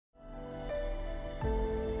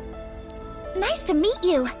Nice to meet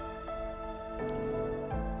you.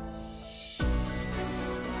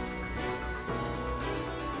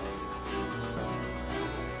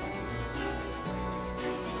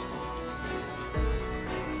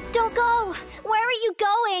 Don't go! Where are you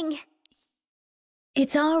going?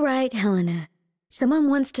 It's all right, Helena. Someone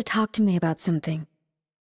wants to talk to me about something.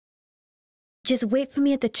 Just wait for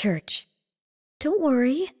me at the church. Don't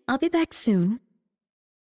worry, I'll be back soon.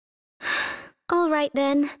 All right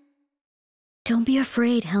then. Don't be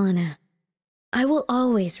afraid, Helena. I will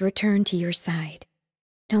always return to your side,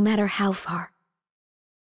 no matter how far.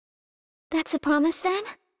 That's a promise then?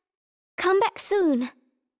 Come back soon.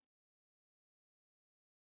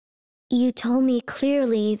 You told me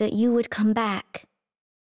clearly that you would come back.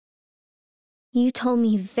 You told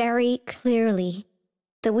me very clearly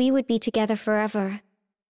that we would be together forever.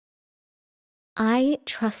 I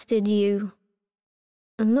trusted you.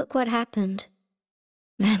 And look what happened.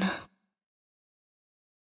 Vanna.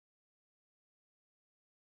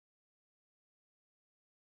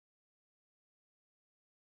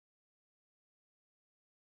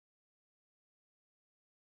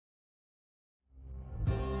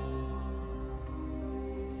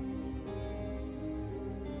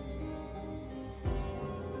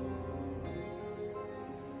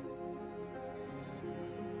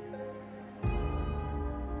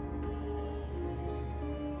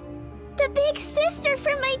 The big sister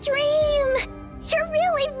from my dream! You're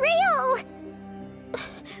really real!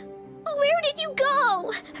 Where did you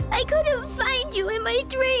go? I couldn't find you in my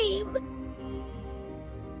dream!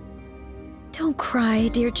 Don't cry,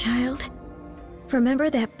 dear child.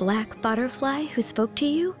 Remember that black butterfly who spoke to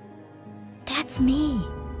you? That's me.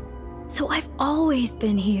 So I've always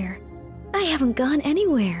been here. I haven't gone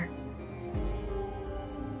anywhere.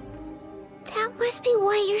 That must be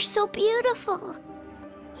why you're so beautiful.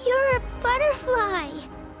 You're a butterfly.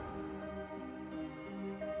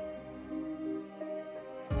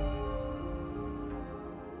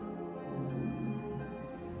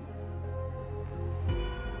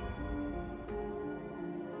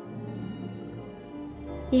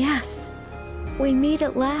 Yes, we meet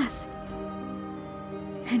at last.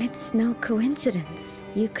 And it's no coincidence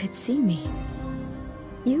you could see me.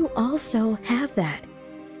 You also have that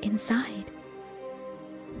inside.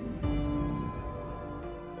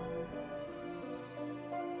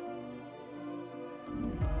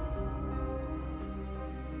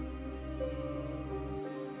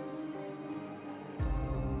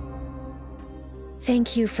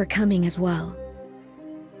 Thank you for coming as well,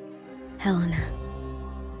 Helena.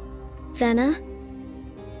 Vanna?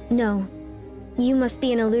 No. You must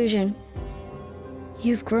be an illusion.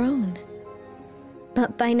 You've grown.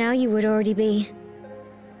 But by now you would already be.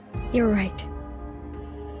 You're right.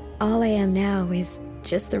 All I am now is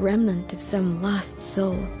just the remnant of some lost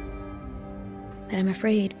soul. But I'm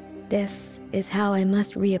afraid this is how I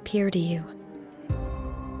must reappear to you.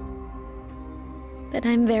 But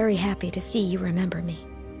I'm very happy to see you remember me.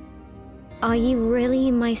 Are you really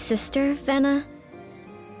my sister, Vanna?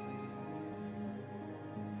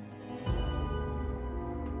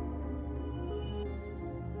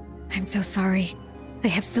 I'm so sorry. I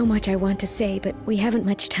have so much I want to say, but we haven't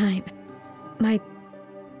much time. My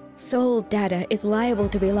soul data is liable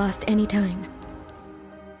to be lost anytime.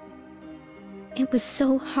 It was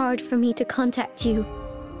so hard for me to contact you.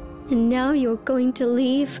 And now you're going to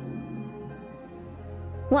leave?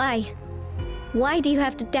 Why? Why do you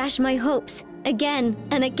have to dash my hopes again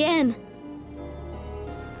and again?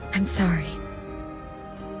 I'm sorry,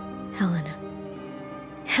 Helena.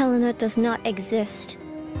 Helena does not exist.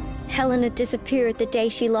 Helena disappeared the day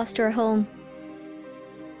she lost her home.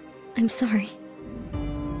 I'm sorry.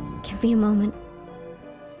 Give me a moment.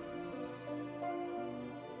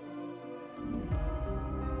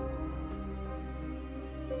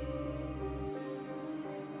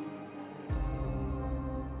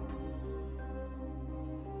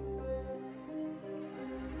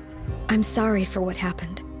 I'm sorry for what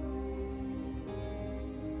happened.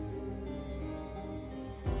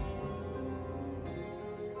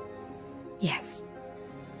 Yes.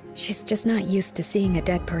 She's just not used to seeing a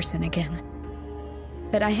dead person again.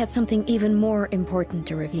 But I have something even more important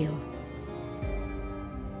to reveal.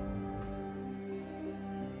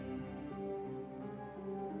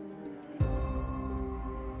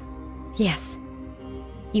 Yes.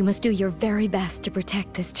 You must do your very best to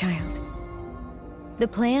protect this child. The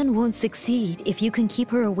plan won't succeed if you can keep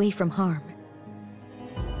her away from harm.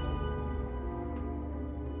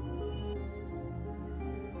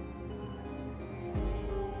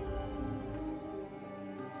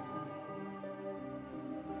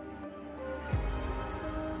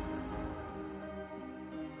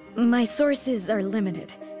 My sources are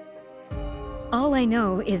limited. All I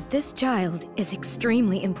know is this child is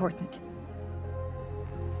extremely important.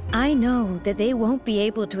 I know that they won't be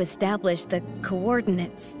able to establish the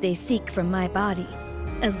coordinates they seek from my body,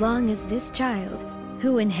 as long as this child,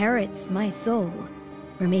 who inherits my soul,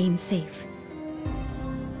 remains safe.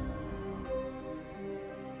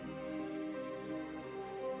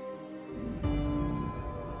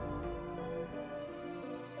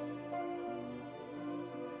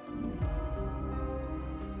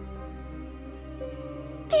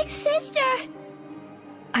 Big sister!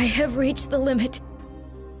 I have reached the limit.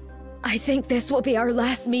 I think this will be our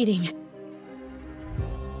last meeting.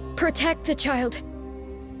 Protect the child.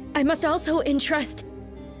 I must also entrust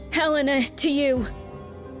Helena to you.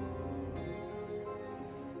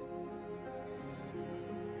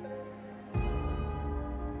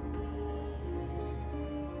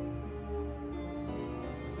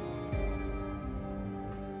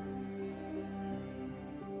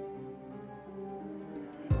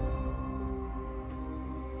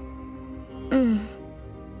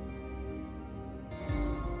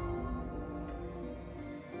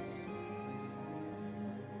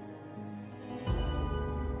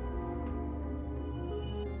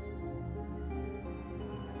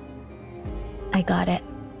 I got it.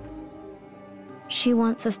 She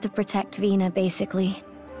wants us to protect Vina, basically.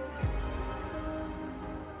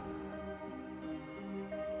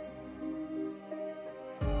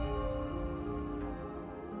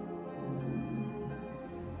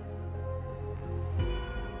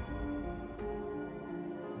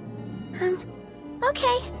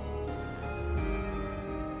 Okay.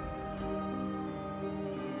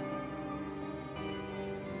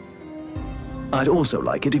 I'd also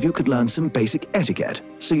like it if you could learn some basic etiquette,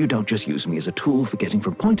 so you don't just use me as a tool for getting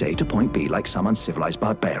from point A to point B like some uncivilized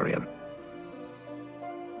barbarian.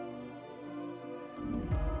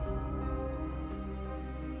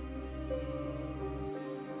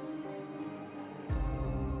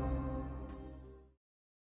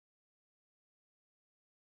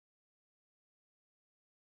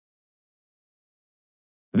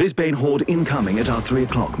 Visbane Horde incoming at our 3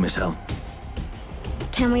 o'clock, Miss Hell.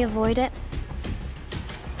 Can we avoid it?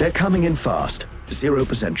 They're coming in fast.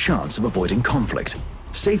 0% chance of avoiding conflict.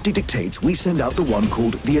 Safety dictates we send out the one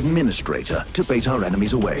called the Administrator to bait our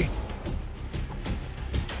enemies away.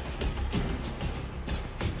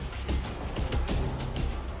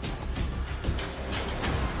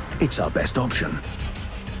 It's our best option.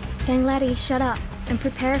 Gangletti, shut up and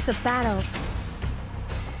prepare for battle.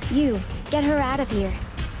 You, get her out of here.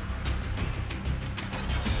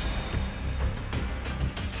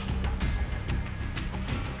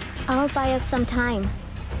 I'll buy us some time.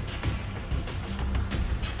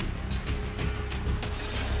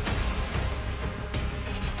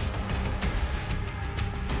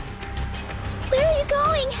 Where are you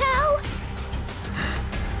going, Hel?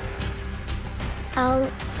 I'll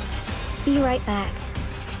be right back.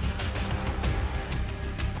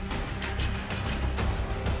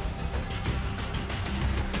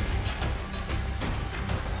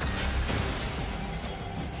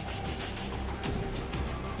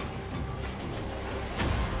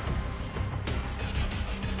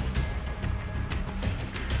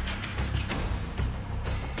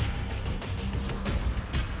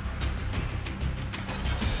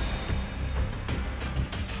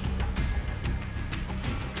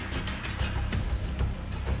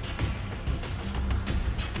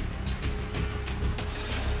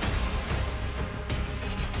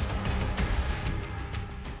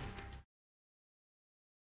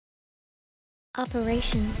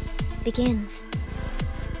 Operation begins.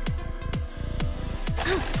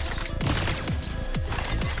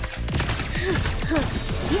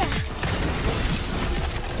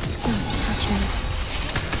 Don't touch me.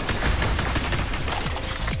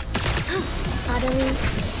 Utterly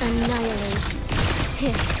annihilate.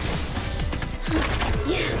 Hiss.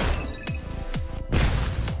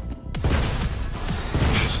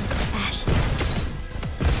 Ashes to ashes.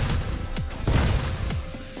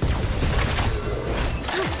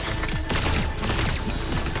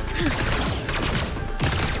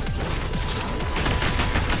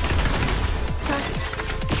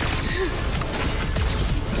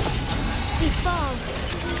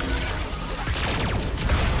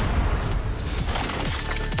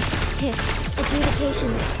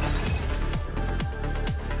 Adjudication.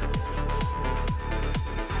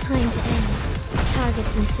 Time to end.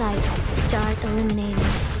 Targets in sight. Start eliminating.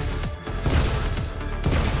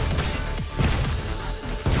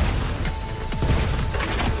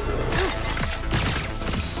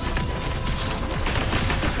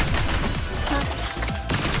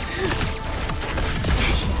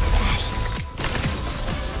 Ashes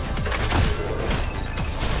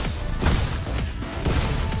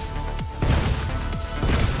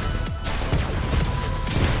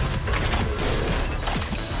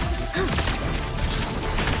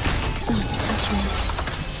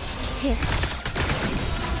Hit.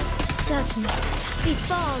 Judgment.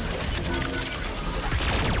 Befall.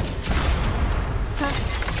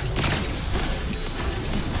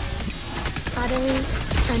 Utterly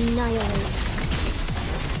annihilate.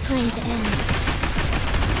 Time to end.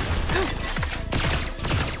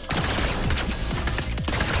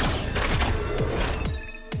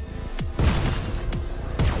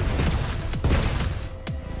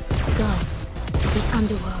 Go to the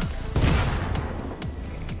underworld.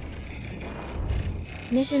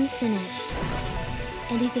 Mission finished.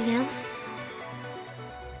 Anything else?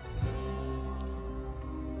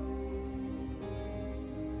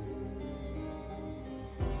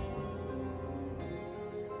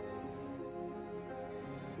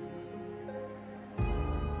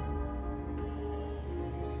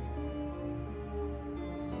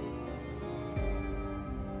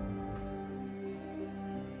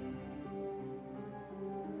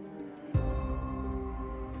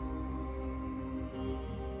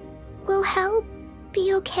 Will Hel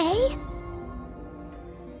be okay?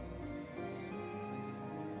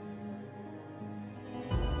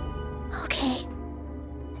 Okay.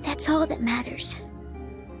 That's all that matters.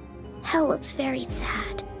 Hel looks very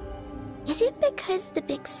sad. Is it because the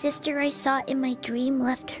big sister I saw in my dream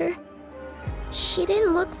left her? She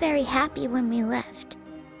didn't look very happy when we left.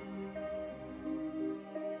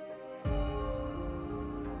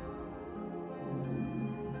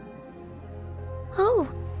 Oh,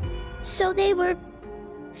 so they were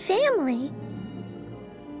family.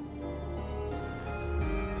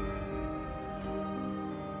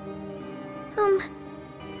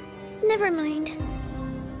 Never mind.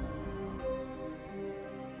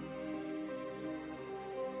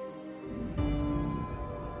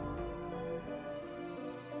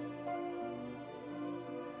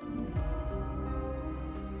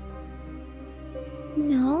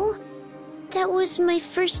 No, that was my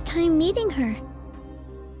first time meeting her.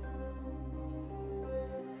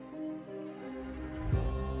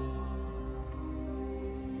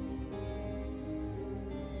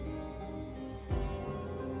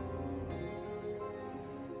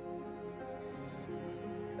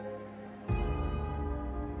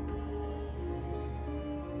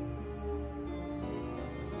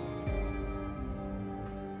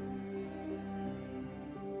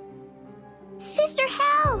 Sister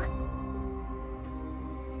Hel!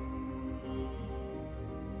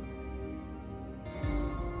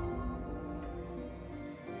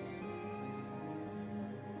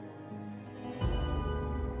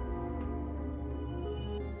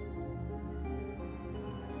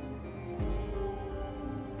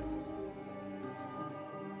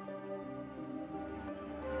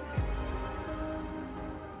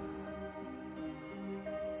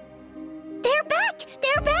 They're back!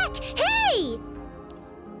 They're back! Hey!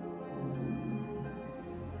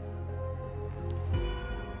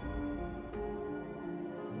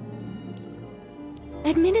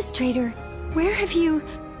 Administrator, where have you...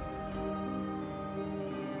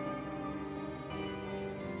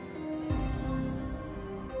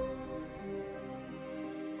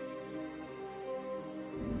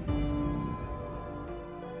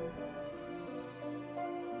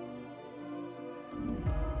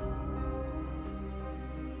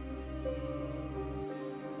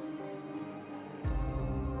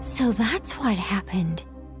 So that's what happened.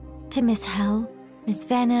 To Miss Hel, Miss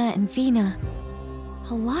Vanna, and Vina.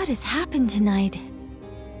 A lot has happened tonight.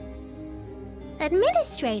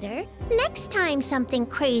 Administrator, next time something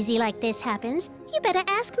crazy like this happens, you better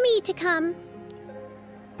ask me to come.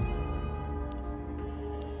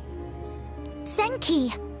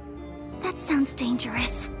 Zenki! That sounds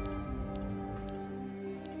dangerous.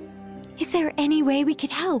 Is there any way we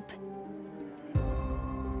could help?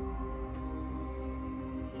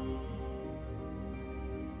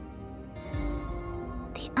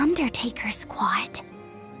 The Undertaker Squad.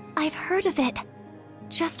 I've heard of it.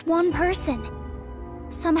 Just one person.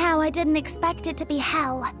 Somehow I didn't expect it to be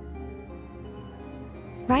Hel.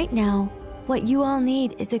 Right now, what you all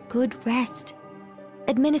need is a good rest.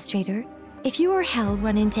 Administrator, if you or Hel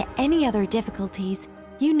run into any other difficulties,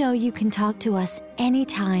 you know you can talk to us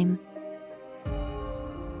anytime.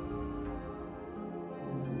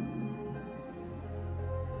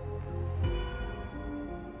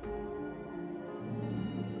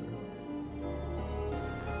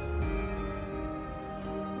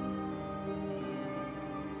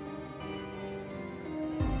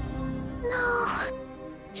 No,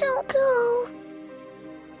 don't go.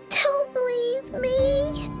 Don't leave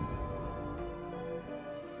me.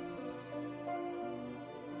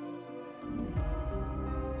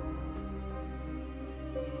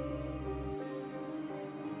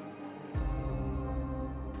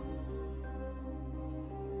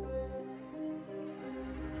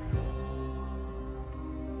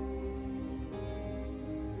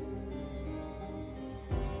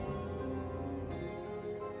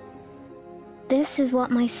 This is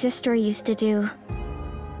what my sister used to do.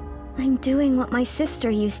 I'm doing what my sister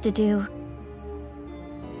used to do.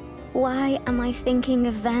 Why am I thinking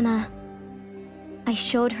of Vanna? I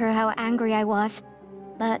showed her how angry I was,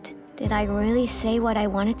 but did I really say what I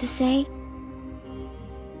wanted to say?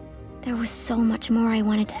 There was so much more I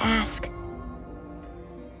wanted to ask.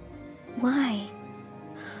 Why?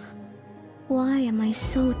 Why am I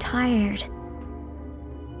so tired?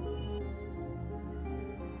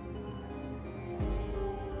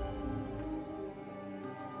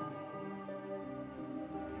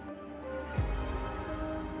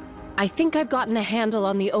 I think I've gotten a handle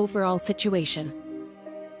on the overall situation.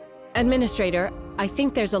 Administrator, I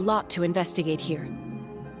think there's a lot to investigate here.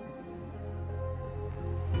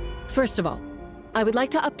 First of all, I would like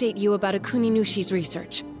to update you about Akuninushi's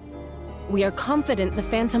research. We are confident the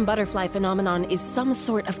phantom butterfly phenomenon is some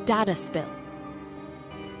sort of data spill.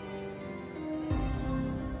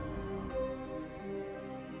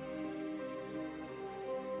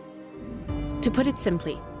 To put it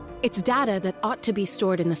simply, it's data that ought to be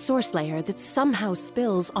stored in the source layer that somehow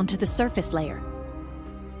spills onto the surface layer.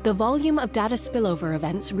 The volume of data spillover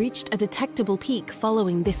events reached a detectable peak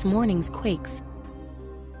following this morning's quakes.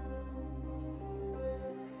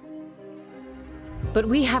 But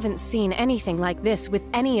we haven't seen anything like this with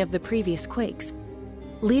any of the previous quakes,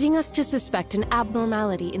 leading us to suspect an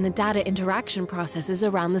abnormality in the data interaction processes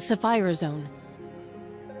around the Sapphire Zone.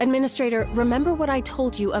 Administrator, remember what I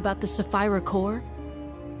told you about the Sapphire Core?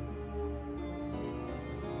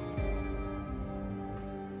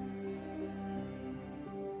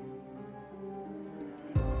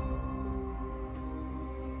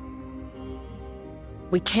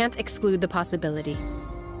 We can't exclude the possibility.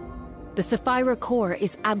 The Sapphire Core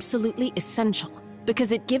is absolutely essential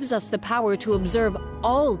because it gives us the power to observe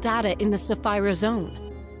all data in the Sapphire Zone.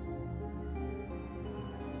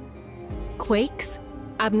 Quakes,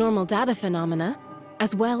 abnormal data phenomena,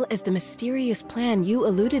 as well as the mysterious plan you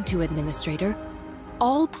alluded to, Administrator,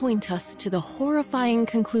 all point us to the horrifying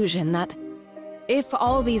conclusion that if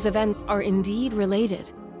all these events are indeed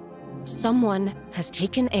related, someone has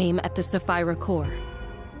taken aim at the Sapphire Core.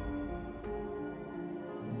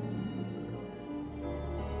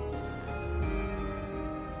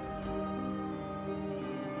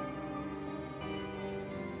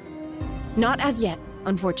 Not as yet,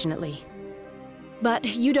 unfortunately. But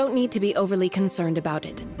you don't need to be overly concerned about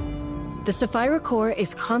it. The Sapphire Core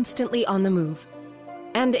is constantly on the move,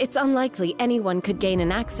 and it's unlikely anyone could gain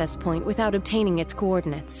an access point without obtaining its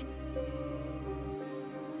coordinates.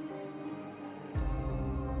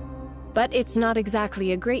 But it's not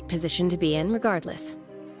exactly a great position to be in regardless.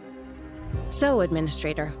 So,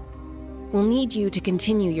 Administrator, we'll need you to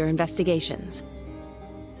continue your investigations.